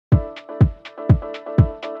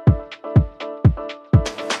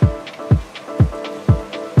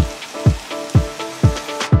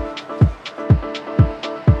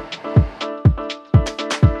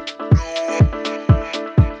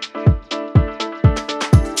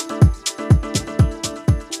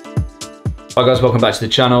Hi guys, welcome back to the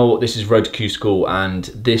channel. This is Road to Q School and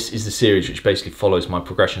this is the series which basically follows my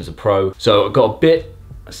progression as a pro. So I got a bit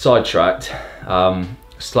sidetracked,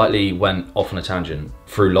 slightly went off on a tangent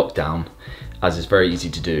through lockdown, as it's very easy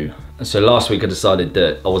to do. And so last week I decided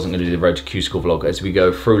that I wasn't going to do the Road to Q School vlog as we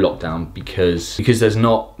go through lockdown because there's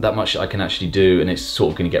not that much I can actually do and it's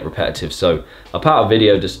sort of going to get repetitive. So I put out a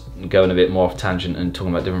video just going a bit more off tangent and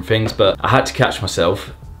talking about different things, but I had to catch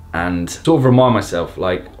myself and sort of remind myself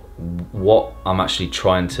like what I'm actually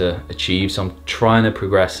trying to achieve. So I'm trying to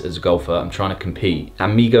progress as a golfer, I'm trying to compete,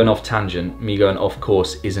 and me going off tangent, me going off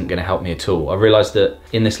course isn't going to help me at all. I realized that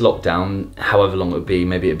in this lockdown, however long it would be,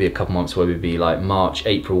 maybe it'd be a couple months, whether it be like March,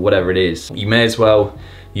 April, whatever it is, you may as well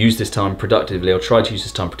use this time productively, or try to use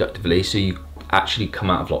this time productively, so you actually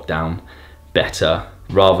come out of lockdown better,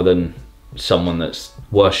 rather than someone that's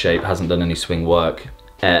worse shape, hasn't done any swing work,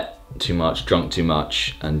 ate too much, drunk too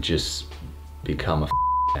much, and just become a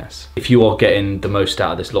yes. If you are getting the most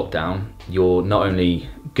out of this lockdown, you're not only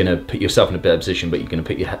gonna put yourself in a better position, but you're gonna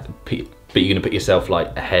put yourself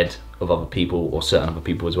like ahead of other people, or certain other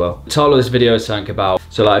people as well. The title of this video is something about,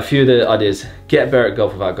 so like a few of the ideas: get better at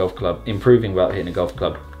golf without a golf club, improving without hitting a golf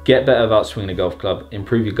club, get better without swinging a golf club,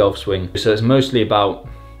 improve your golf swing. So it's mostly about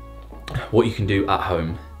what you can do at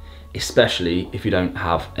home, especially if you don't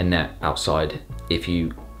have a net outside. If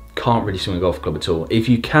you can't really swing a golf club at all. If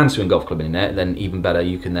you can swing a golf club in a net, then even better,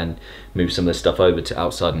 you can then move some of this stuff over to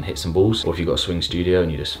outside and hit some balls. Or if you've got a swing studio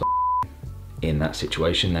and you're just in that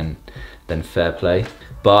situation, then fair play.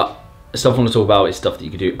 But the stuff I want to talk about is stuff that you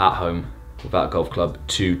can do at home without a golf club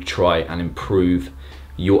to try and improve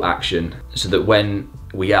your action, so that when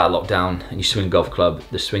we get out of lockdown and you swing a golf club,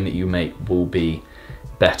 the swing that you make will be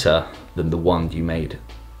better than the one you made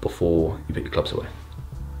before you put your clubs away.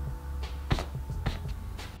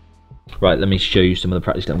 Right, let me show you some of the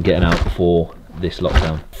practice that I'm getting out before this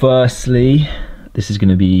lockdown. Firstly, this is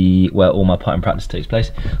going to be where all my putting practice takes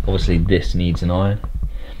place. Obviously, this needs an iron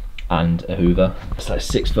and a hoover. It's like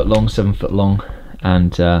 6 foot long, 7 foot long,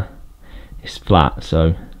 and it's flat,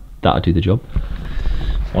 so that'll do the job.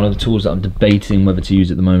 One of the tools that I'm debating whether to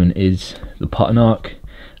use at the moment is the putting arc.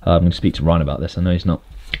 I'm going to speak to Ryan about this. I know he's not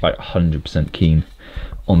like 100% keen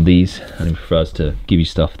on these, and he prefers to give you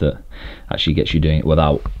stuff that actually gets you doing it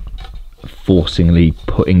without forcingly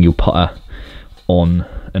putting your putter on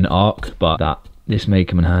an arc, but this may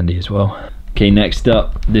come in handy as well. Okay, next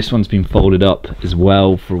up, this one's been folded up as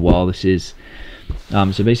well for a while. This is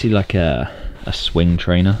so basically like a swing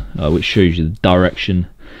trainer, which shows you the direction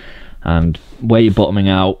and where you're bottoming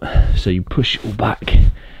out. So you push it all back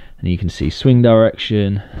and you can see swing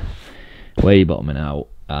direction, where you're bottoming out,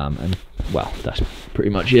 and well, that's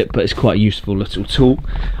pretty much it, but it's quite a useful little tool.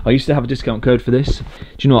 I used to have a discount code for this. Do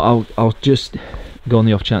you know what, I'll just go on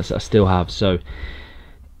the off chance that I still have. So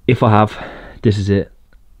if I have, this is it.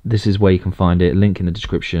 This is where you can find it, link in the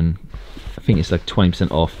description. I think it's like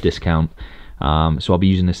 20% off discount. So I'll be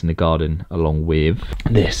using this in the garden along with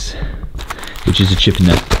this, which is a chipping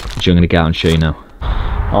net, which I'm going to go out and show you now.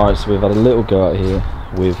 Alright, so we've had a little go out here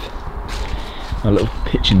with a little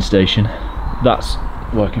pitching station. That's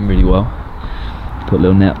working really well. Put a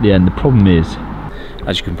little net at the end. The problem is,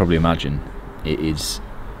 as you can probably imagine, it is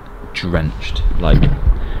drenched, like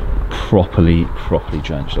properly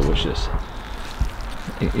drenched. I watch this.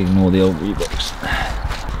 Ignore the old Reeboks.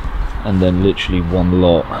 And then literally one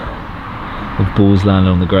lot of balls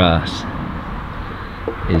landing on the grass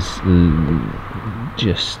is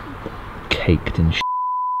just caked in shit.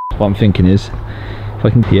 What I'm thinking is, if I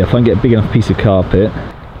can get a big enough piece of carpet,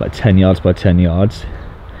 like 10 yards by 10 yards,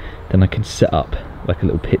 then I can set up like a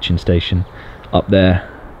little pitching station up there,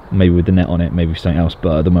 maybe with the net on it, maybe something else,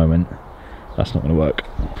 but at the moment that's not going to work.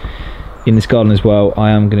 In this garden as well,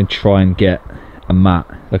 I am going to try and get a mat,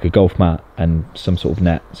 like a golf mat, and some sort of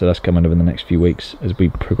net, so that's coming up in the next few weeks as we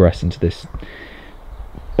progress into this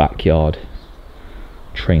backyard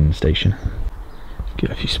training station.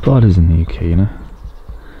 Get a few spiders in the UK, you know.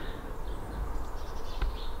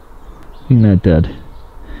 I think they're dead.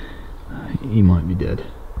 He might be dead.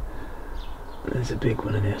 There's a big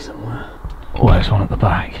one in here somewhere. Oh, there's one at the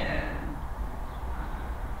back.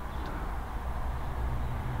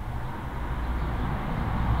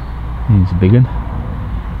 He's a big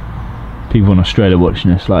one. People in Australia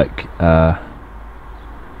watching this like, I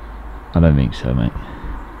don't think so, mate.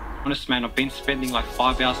 Honest man, I've been spending like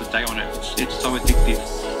 5 hours a day on it. It's so addictive.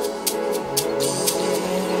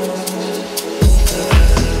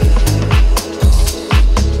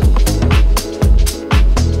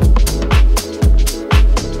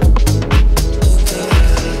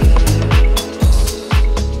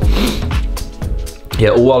 Yeah,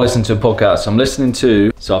 all while listening to a podcast. I'm listening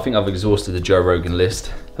to, so I think I've exhausted the Joe Rogan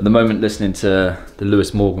list. At the moment, listening to the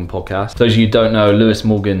Lewis Morgan podcast. For those of you who don't know, Lewis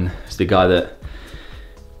Morgan is the guy that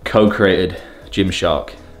co-created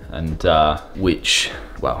Gymshark, and which,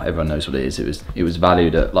 well, everyone knows what it is. It was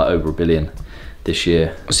valued at like over $1 billion this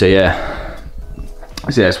year. So yeah,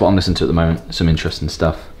 that's what I'm listening to at the moment. Some interesting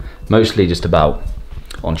stuff, mostly just about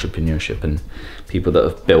entrepreneurship and people that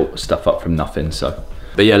have built stuff up from nothing. So,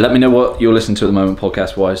 but yeah, let me know what you're listening to at the moment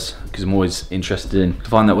podcast wise, because I'm always interested in to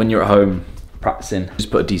find that when you're at home practicing,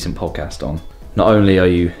 just put a decent podcast on. Not only are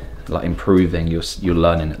you like improving, you're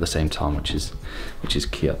learning at the same time, which is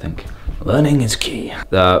key, I think. Learning is key.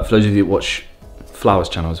 For those of you that watch Flowers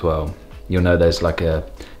channel as well, you'll know there's like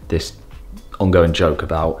this ongoing joke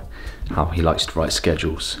about how he likes to write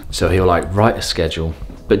schedules. So he'll like write a schedule,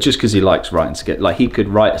 but just because he likes writing schedule, like he could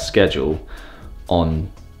write a schedule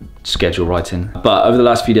on schedule writing. But over the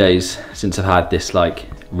last few days, since I've had this like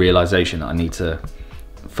realization that I need to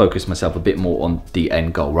focus myself a bit more on the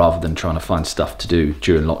end goal rather than trying to find stuff to do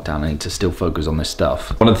during lockdown, I need to still focus on this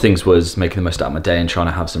stuff. One of the things was making the most out of my day and trying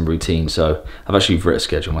to have some routine. So I've actually written a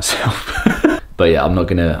schedule myself. But yeah, I'm not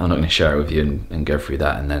gonna share it with you and go through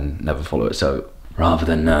that and then never follow it. So rather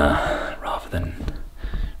than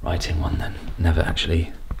writing one, then never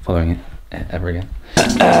actually following it ever again.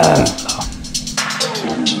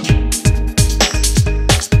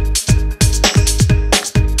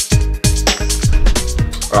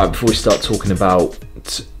 Alright, before we start talking about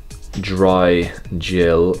dry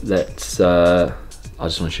gel, let's I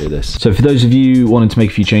just want to show you this. So for those of you wanting to make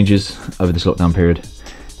a few changes over this lockdown period,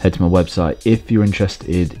 head to my website if you're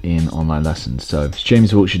interested in online lessons. So it's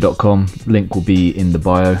jameswiltshire.com, link will be in the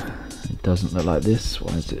bio. It doesn't look like this.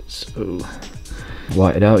 Why is it so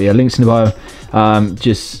whited out? Yeah, links in the bio.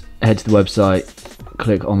 Just head to the website,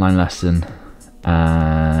 click online lesson,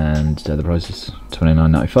 and the price is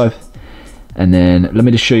 $29.95. And then let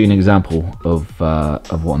me just show you an example of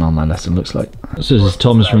what an online lesson looks like. So this is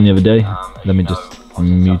Tom's from the other day. Let me just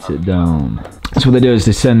mute it down. So what they do is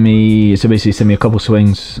they send me, a couple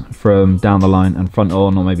swings from down the line and front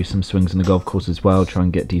on, or maybe some swings in the golf course as well, try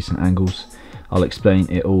and get decent angles. I'll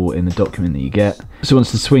explain it all in the document that you get. So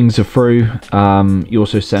once the swings are through, you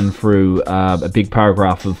also send through a big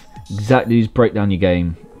paragraph of exactly, just break down your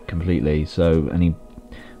game completely. So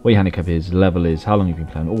what your handicap is, level is, how long you've been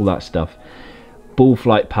playing, all that stuff. Ball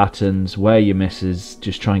flight patterns, where your misses,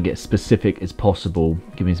 just try and get as specific as possible,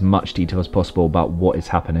 give me as much detail as possible about what is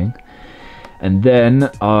happening. And then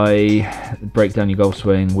I break down your golf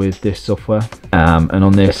swing with this software. And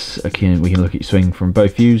on this, we can look at your swing from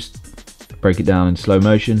both views, break it down in slow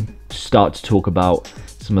motion, start to talk about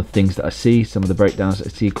some of the things that I see, some of the breakdowns that I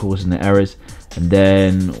see causing the errors, and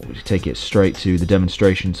then we take it straight to the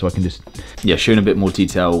demonstration, so I can just show in a bit more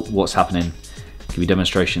detail what's happening, give you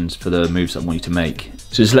demonstrations for the moves that I want you to make.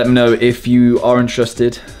 So just let me know if you are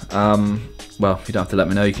interested. Well, you don't have to let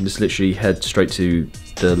me know, you can just literally head straight to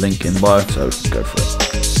the link in the bio, so go for it.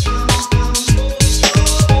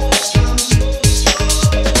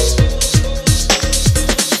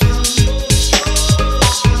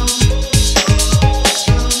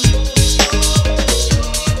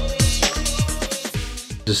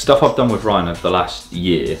 The stuff I've done with Ryan over the last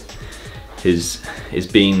year is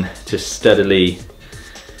been to steadily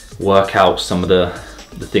work out some of the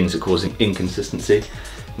things that cause inconsistency.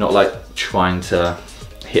 Not like trying to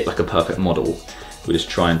hit like a perfect model, we're just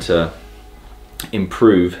trying to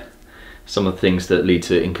improve some of the things that lead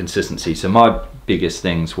to inconsistency. So my biggest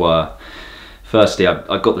things were, firstly,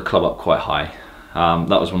 I got the club up quite high.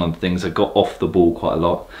 That was one of the things. I got off the ball quite a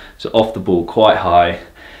lot. So off the ball quite high,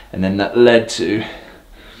 and then that led to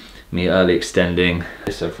me early extending.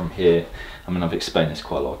 So from here, I mean, I've explained this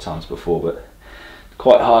quite a lot of times before, but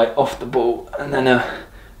quite high off the ball, and then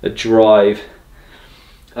a drive,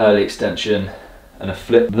 early extension, and a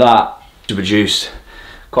flip. That to produce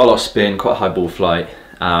quite a lot of spin, quite high ball flight,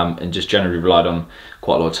 and just generally relied on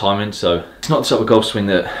quite a lot of timing. So it's not the type of golf swing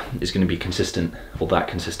that is going to be consistent or that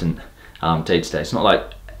consistent day to day. It's not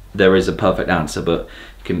like there is a perfect answer, but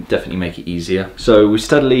you can definitely make it easier. So we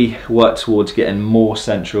steadily work towards getting more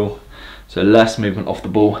central, so less movement off the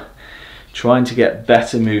ball, trying to get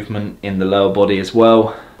better movement in the lower body as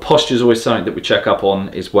well. Posture is always something that we check up on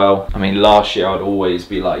as well. I mean, last year I'd always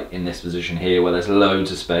be like in this position here where there's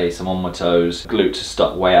loads of space, I'm on my toes, glutes are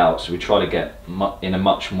stuck way out, so we try to get in a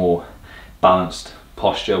much more balanced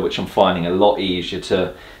posture, which I'm finding a lot easier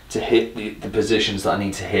to hit the positions that I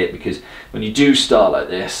need to hit, because when you do start like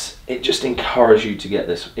this, it just encourages you to get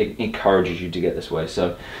this way.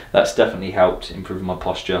 So that's definitely helped improve my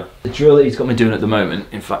posture. The drill that he's got me doing at the moment,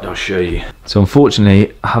 in fact I'll show you. So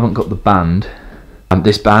unfortunately I haven't got the band And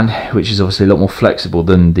this band, which is obviously a lot more flexible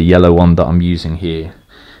than the yellow one that I'm using here.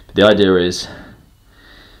 But the idea is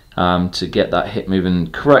to get that hip moving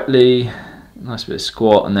correctly, nice bit of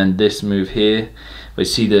squat, and then this move here, where you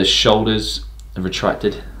see the shoulders are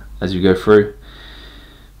retracted as you go through.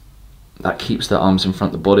 That keeps the arms in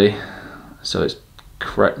front of the body, so it's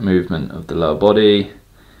correct movement of the lower body,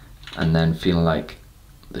 and then feeling like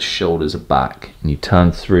the shoulders are back, and you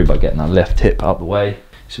turn through by getting that left hip out the way.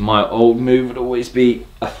 So my old move would always be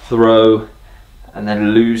a throw and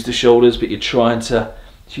then lose the shoulders, but you're trying to,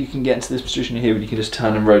 so you can get into this position here where you can just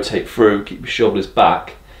turn and rotate through, keep your shoulders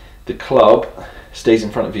back. The club stays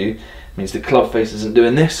in front of you, means the club face isn't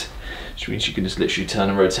doing this, which means you can just literally turn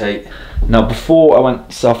and rotate. Now before I went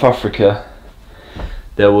to South Africa,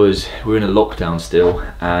 we were in a lockdown still,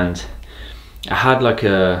 and I had like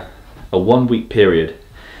a 1 week period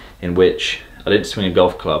in which I didn't swing a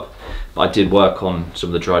golf club, but I did work on some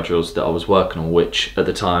of the dry drills that I was working on, which at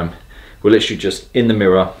the time were literally just in the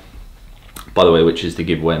mirror, by the way, which is the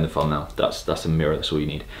giveaway in the thumbnail. That's a mirror, that's all you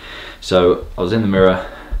need. So I was in the mirror,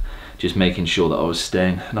 just making sure that I was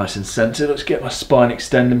staying nice and centered. Let's get my spine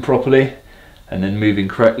extending properly and then moving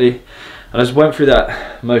correctly. And I just went through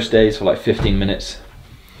that most days for like 15 minutes,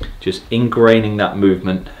 just ingraining that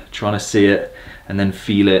movement, trying to see it and then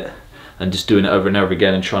feel it, and just doing it over and over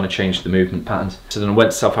again and trying to change the movement patterns. So then I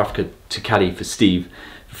went to South Africa to caddy for Steve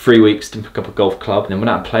for 3 weeks to pick up a golf club. And then when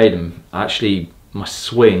I played him, my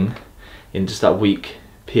swing in just that week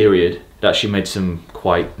period, it actually made some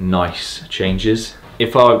quite nice changes.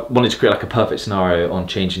 If I wanted to create like a perfect scenario on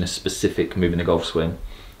changing a specific move in the golf swing,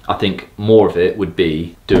 I think more of it would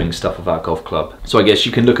be doing stuff without a golf club. So I guess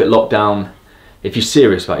you can look at lockdown, if you're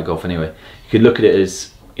serious about your golf anyway, you could look at it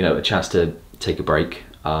as, you know, a chance to take a break,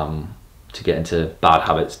 to get into bad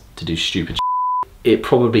habits, to do stupid shit. It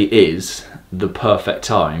probably is the perfect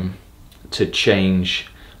time to change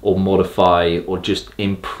or modify or just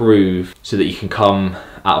improve so that you can come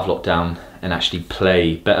out of lockdown and actually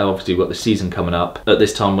play better. Obviously we've got the season coming up. At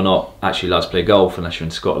this time we're not actually allowed to play golf unless you're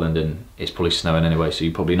in Scotland, and it's probably snowing anyway, so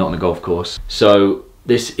you're probably not on a golf course. So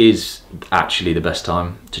this is actually the best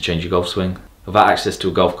time to change your golf swing. Without access to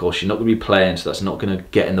a golf course, you're not going to be playing, so that's not going to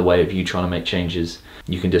get in the way of you trying to make changes.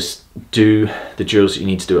 You can just do the drills that you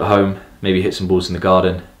need to do at home, maybe hit some balls in the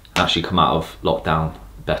garden, and actually come out of lockdown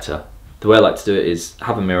better. The way I like to do it is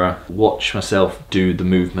have a mirror, watch myself do the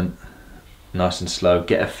movement nice and slow,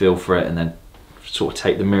 get a feel for it, and then sort of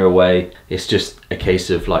take the mirror away. It's just a case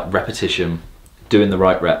of like repetition, doing the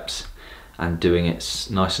right reps and doing it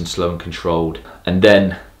nice and slow and controlled, and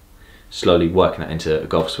then slowly working that into a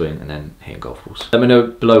golf swing and then hitting golf balls. Let me know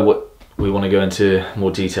below what we want to go into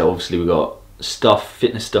more detail. Obviously we've got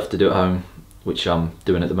fitness stuff to do at home, which I'm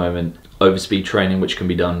doing at the moment, overspeed training, which can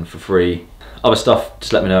be done for free. Other stuff,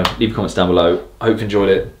 just let me know, leave comments down below. I hope you enjoyed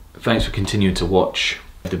it. Thanks for continuing to watch.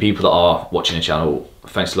 The people that are watching the channel,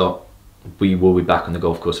 thanks a lot. We will be back on the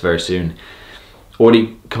golf course very soon.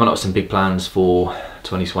 Already coming up with some big plans for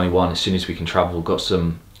 2021 as soon as we can travel. We've got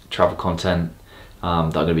some travel content that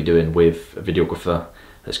I'm going to be doing with a videographer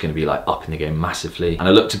that's going to be like up in the game massively. And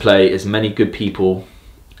I look to play as many good people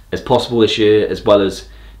as possible this year, as well as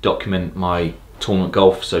document my tournament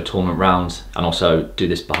golf, so tournament rounds, and also do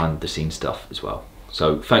this behind the scenes stuff as well.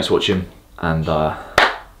 So thanks for watching, and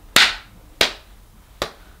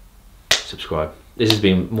subscribe. This has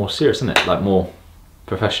been more serious, isn't it? Like more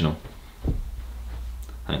professional.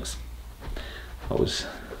 Thanks. Let's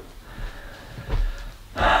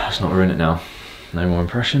not ruin it now. No more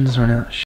impressions or any of that shit.